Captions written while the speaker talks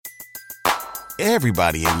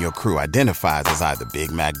Everybody in your crew identifies as either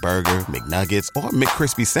Big Mac Burger, McNuggets, or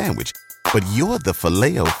McCrispy Sandwich. But you're the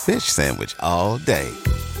Filet-O-Fish Sandwich all day.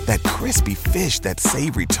 That crispy fish, that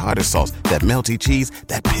savory tartar sauce, that melty cheese,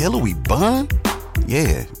 that pillowy bun.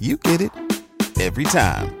 Yeah, you get it. Every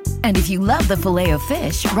time. And if you love the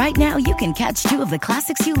Filet-O-Fish, right now you can catch two of the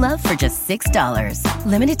classics you love for just $6.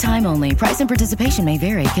 Limited time only. Price and participation may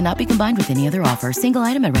vary. Cannot be combined with any other offer. Single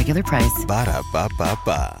item at regular price.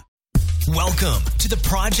 Ba-da-ba-ba-ba. Welcome to the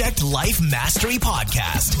Project Life Mastery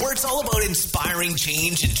Podcast, where it's all about inspiring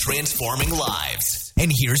change and transforming lives.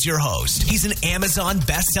 And here's your host. He's an Amazon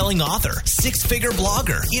best-selling author, six-figure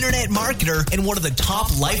blogger, internet marketer, and one of the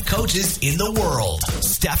top life coaches in the world,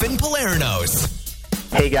 Stefan Palernos.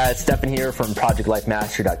 Hey guys, Stefan here from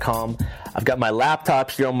ProjectLifeMastery.com. I've got my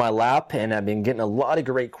laptop here on my lap, and I've been getting a lot of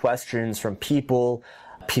great questions from people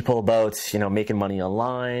about, making money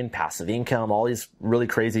online, passive income, all these really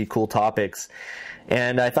crazy, cool topics.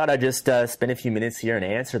 And I thought I'd just spend a few minutes here and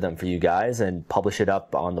answer them for you guys and publish it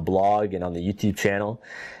up on the blog and on the YouTube channel.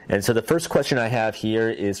 And so the first question I have here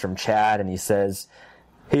is from Chad, and he says,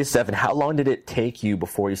 "Hey Stefan, how long did it take you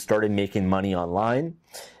before you started making money online?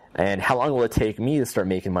 And how long will it take me to start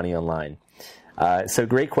making money online?" So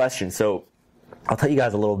great question. So I'll tell you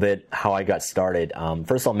guys a little bit how I got started.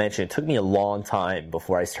 First, I'll mention it took me a long time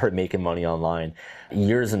before I started making money online.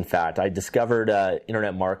 Years, in fact. I discovered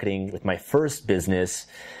internet marketing with my first business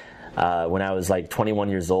when I was like 21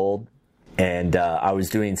 years old. And I was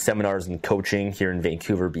doing seminars and coaching here in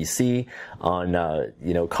Vancouver, BC on,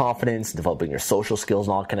 confidence, developing your social skills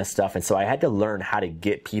and all that kind of stuff. And so I had to learn how to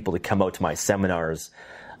get people to come out to my seminars,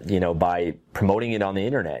 by promoting it on the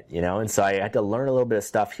internet, and so I had to learn a little bit of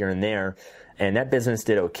stuff here and there. And that business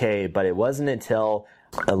did okay, but it wasn't until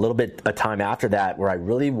a little bit of time after that where I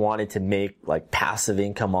really wanted to make like passive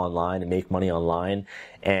income online and make money online.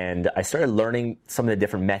 And I started learning some of the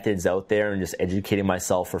different methods out there and just educating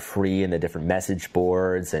myself for free in the different message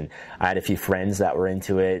boards. And I had a few friends that were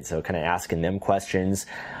into it, so kind of asking them questions.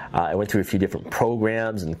 I went through a few different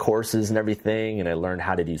programs and courses and everything, and I learned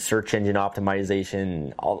how to do search engine optimization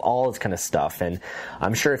and all this kind of stuff. And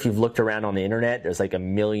I'm sure if you've looked around on the internet, there's like a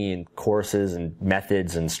million courses and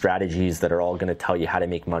methods and strategies that are all going to tell you how to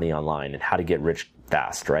make money online and how to get rich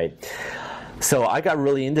fast, right? So I got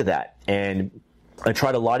really into that, and I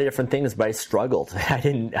tried a lot of different things, but I struggled. I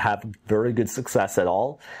didn't have very good success at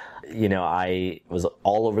all. I was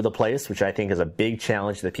all over the place, which I think is a big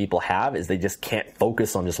challenge that people have, is they just can't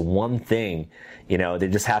focus on just one thing. They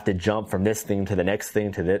just have to jump from this thing to the next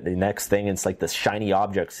thing to the next thing. It's like this shiny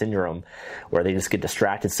object syndrome where they just get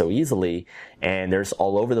distracted so easily, and there's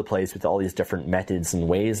all over the place with all these different methods and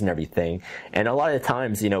ways and everything. And a lot of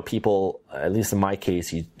times, people, at least in my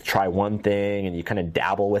case, you try one thing and you kind of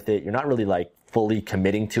dabble with it. You're not really like fully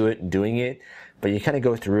committing to it and doing it, but you kind of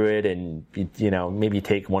go through it and, maybe you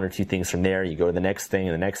take one or two things from there. You go to the next thing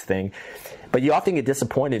and the next thing. But you often get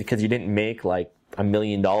disappointed because you didn't make like $1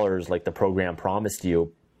 million like the program promised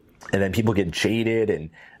you. And then people get jaded. And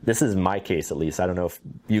this is my case, at least. I don't know if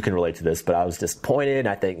you can relate to this, but I was disappointed.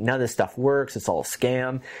 I think none of this stuff works. It's all a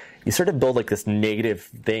scam. You sort of build like this negative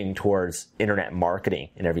thing towards internet marketing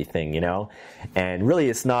and everything, and really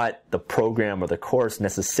it's not the program or the course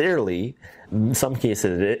necessarily. In some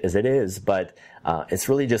cases it is, but it's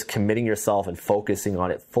really just committing yourself and focusing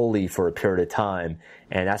on it fully for a period of time.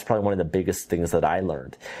 And that's probably one of the biggest things that I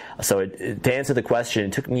learned. So to answer the question,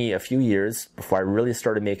 it took me a few years before I really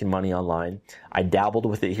started making money online. I dabbled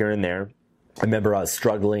with it here and there. I remember I was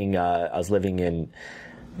struggling. I was living in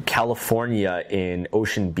California in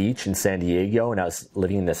Ocean Beach in San Diego, and I was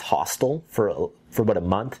living in this hostel for about a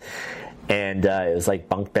month. And it was like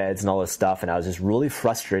bunk beds and all this stuff. And I was just really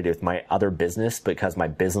frustrated with my other business because my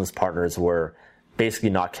business partners were basically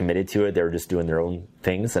not committed to it. They were just doing their own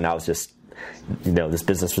things. And I was just, this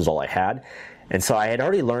business was all I had. And so I had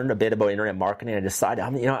already learned a bit about internet marketing. I decided,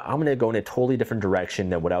 I'm going to go in a totally different direction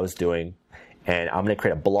than what I was doing. And I'm going to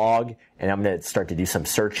create a blog, and I'm going to start to do some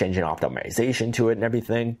search engine optimization to it and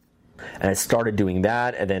everything. And I started doing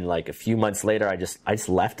that, and then like a few months later, I just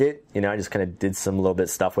left it. I just kind of did some little bit of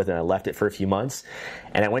stuff with it, and I left it for a few months.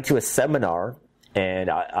 And I went to a seminar,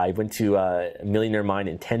 and I went to a Millionaire Mind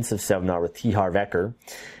Intensive seminar with T. Harv Eker,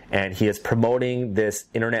 and he is promoting this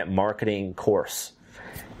internet marketing course.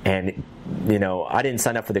 And, I didn't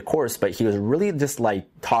sign up for the course, but he was really just like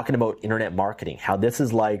talking about internet marketing, how this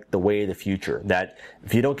is like the way of the future, that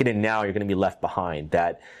if you don't get in now, you're going to be left behind,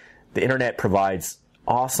 that the internet provides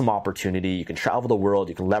awesome opportunity. You can travel the world,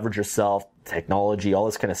 you can leverage yourself, technology, all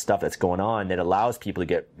this kind of stuff that's going on that allows people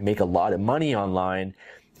to make a lot of money online,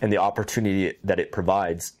 and the opportunity that it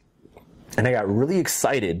provides. And I got really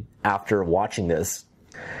excited after watching this.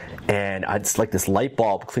 And it's like this light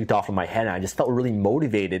bulb clicked off in my head, and I just felt really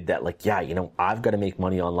motivated that, like, yeah, I've got to make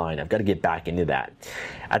money online. I've got to get back into that.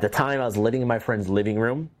 At the time, I was living in my friend's living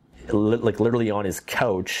room, like literally on his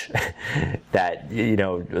couch that,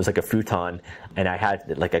 it was like a futon, and I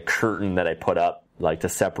had like a curtain that I put up like to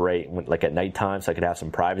separate like at nighttime so I could have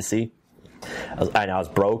some privacy. I was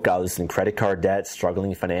broke. I was in credit card debt,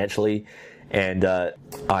 struggling financially, and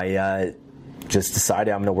I just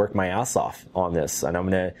decided I'm going to work my ass off on this, and I'm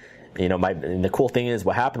going to, and the cool thing is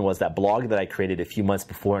what happened was that blog that I created a few months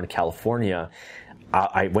before in California,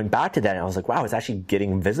 I went back to that and I was like, wow, it's actually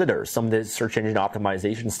getting visitors. Some of the search engine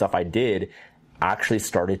optimization stuff I did actually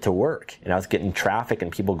started to work, and I was getting traffic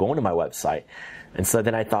and people going to my website. And so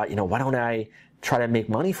then I thought, why don't I try to make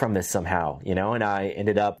money from this somehow, and I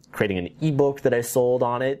ended up creating an ebook that I sold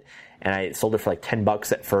on it, and I sold it for like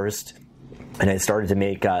 $10 at first. And I started to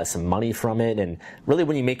make some money from it. And really,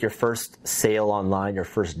 when you make your first sale online, your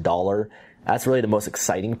first dollar, that's really the most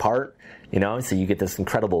exciting part, So you get this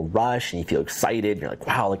incredible rush, and you feel excited. And you're like,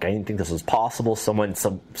 wow, like I didn't think this was possible. Someone,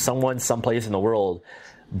 someplace in the world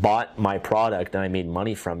bought my product, and I made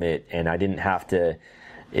money from it. And I didn't have to.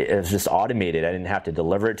 It was just automated. I didn't have to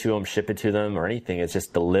deliver it to them, ship it to them, or anything. It's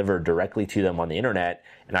just delivered directly to them on the internet,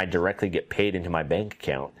 and I directly get paid into my bank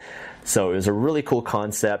account. So it was a really cool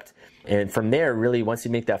concept. And from there, really, once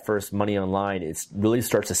you make that first money online, it really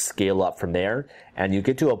starts to scale up from there. And you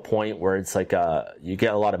get to a point where it's like you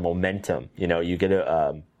get a lot of momentum. You get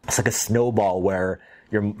it's like a snowball where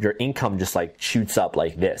your income just like shoots up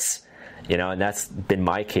like this. And that's been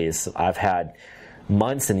my case. I've had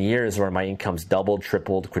months and years where my income's doubled,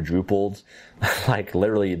 tripled, quadrupled, like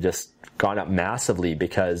literally just gone up massively,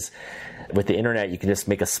 because with the internet, you can just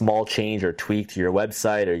make a small change or tweak to your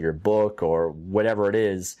website or your book or whatever it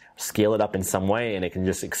is, scale it up in some way, and it can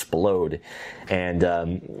just explode. And,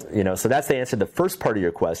 so that's the answer to the first part of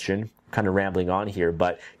your question, kind of rambling on here,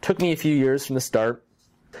 but it took me a few years from the start.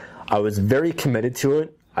 I was very committed to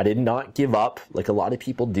it. I did not give up like a lot of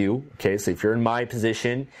people do. Okay, so if you're in my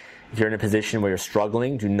position, if you're in a position where you're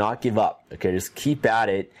struggling, do not give up. Okay, just keep at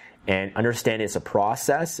it. And understand it's a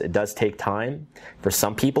process. It does take time. For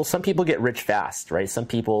some people get rich fast, right? Some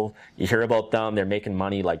people, you hear about them, they're making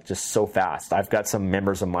money like just so fast. I've got some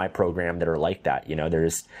members of my program that are like that. They're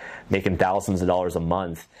just making thousands of dollars a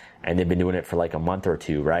month, and they've been doing it for like a month or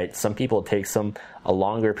two, right? Some people, it takes them a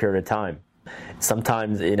longer period of time.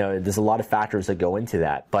 Sometimes, there's a lot of factors that go into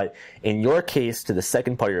that. But in your case, to the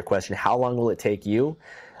second part of your question, how long will it take you?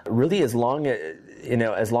 Really, as long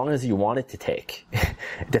as you want it to take.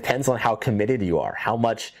 It depends on how committed you are, how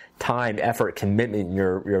much time, effort, commitment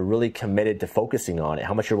you're really committed to focusing on it,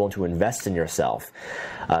 how much you're willing to invest in yourself.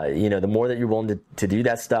 The more that you're willing to do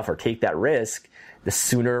that stuff or take that risk, the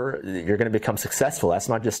sooner you're going to become successful. That's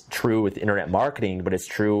not just true with internet marketing, but it's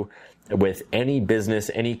true with any business,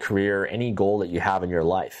 any career, any goal that you have in your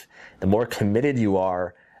life. The more committed you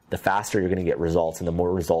are, the faster you're going to get results, and the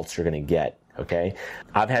more results you're going to get. Okay,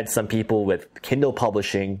 I've had some people with Kindle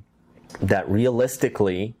publishing that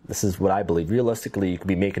realistically, this is what I believe, realistically you could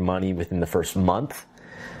be making money within the first month.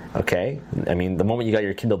 Okay, I mean, the moment you got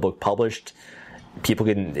your Kindle book published, people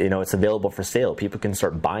can, it's available for sale. People can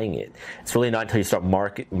start buying it. It's really not until you start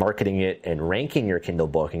marketing it and ranking your Kindle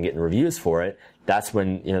book and getting reviews for it, that's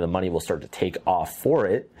when, the money will start to take off for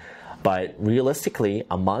it. But realistically,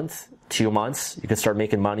 a month, 2 months, you can start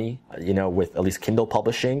making money, with at least Kindle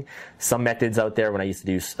publishing. Some methods out there, when I used to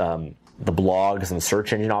do the blogs and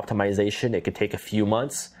search engine optimization, it could take a few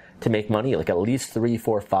months to make money, like at least 3,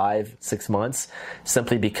 4, 5, 6 months,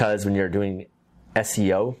 simply because when you're doing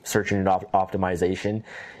SEO, search engine optimization,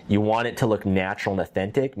 you want it to look natural and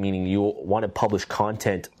authentic, meaning you want to publish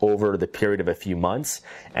content over the period of a few months,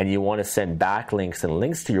 and you want to send backlinks and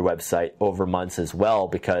links to your website over months as well,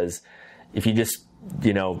 because if you just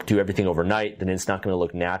do everything overnight, then it's not going to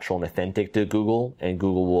look natural and authentic to Google, and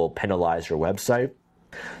Google will penalize your website.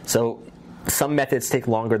 So some methods take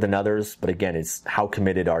longer than others, but again, it's how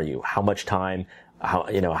committed are you? How much time?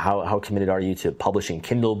 How committed are you to publishing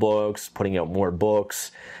Kindle books, putting out more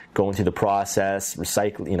books, going through the process,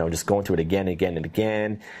 recycle, just going through it again, and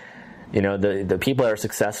again. The people that are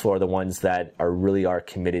successful are the ones that really are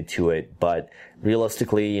committed to it. But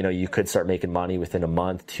realistically, you could start making money within a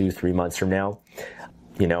month, 2, 3 months from now.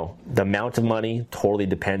 The amount of money totally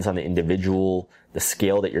depends on the individual, the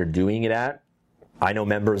scale that you're doing it at. I know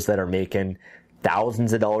members that are making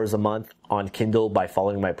thousands of dollars a month on Kindle by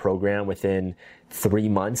following my program within 3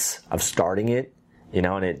 months of starting it,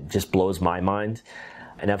 and it just blows my mind.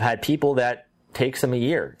 And I've had people that takes them a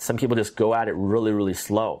year. Some people just go at it really, really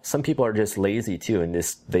slow. Some people are just lazy too, and they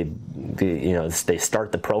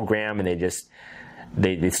start the program and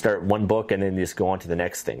they start one book and then just go on to the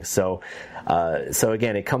next thing. So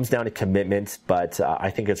again, it comes down to commitment, but I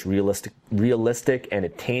think it's realistic and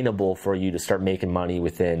attainable for you to start making money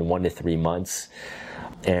within 1 to 3 months.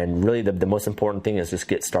 And really the most important thing is just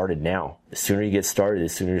get started now. The sooner you get started, the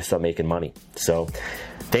sooner you start making money. So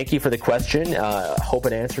thank you for the question. Hope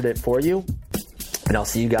it answered it for you. And I'll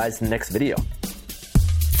see you guys in the next video.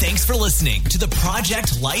 Thanks for listening to the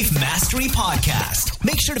Project Life Mastery Podcast.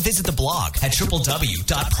 Make sure to visit the blog at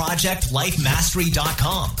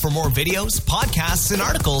www.projectlifemastery.com for more videos, podcasts, and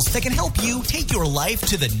articles that can help you take your life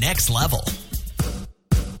to the next level.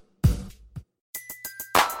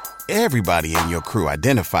 Everybody in your crew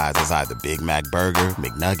identifies as either Big Mac Burger,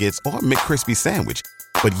 McNuggets, or McCrispy Sandwich.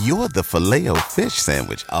 But you're the Filet-O-Fish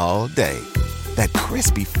Sandwich all day. That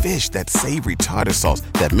crispy fish, that savory tartar sauce,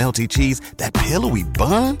 that melty cheese, that pillowy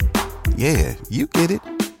bun. Yeah, you get it.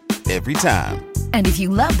 Every time. And if you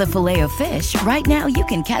love the Filet-O-Fish, right now you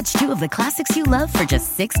can catch 2 of the classics you love for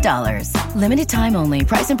just $6. Limited time only.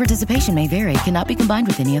 Price and participation may vary. Cannot be combined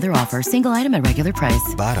with any other offer. Single item at regular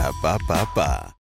price. Ba-da-ba-ba-ba.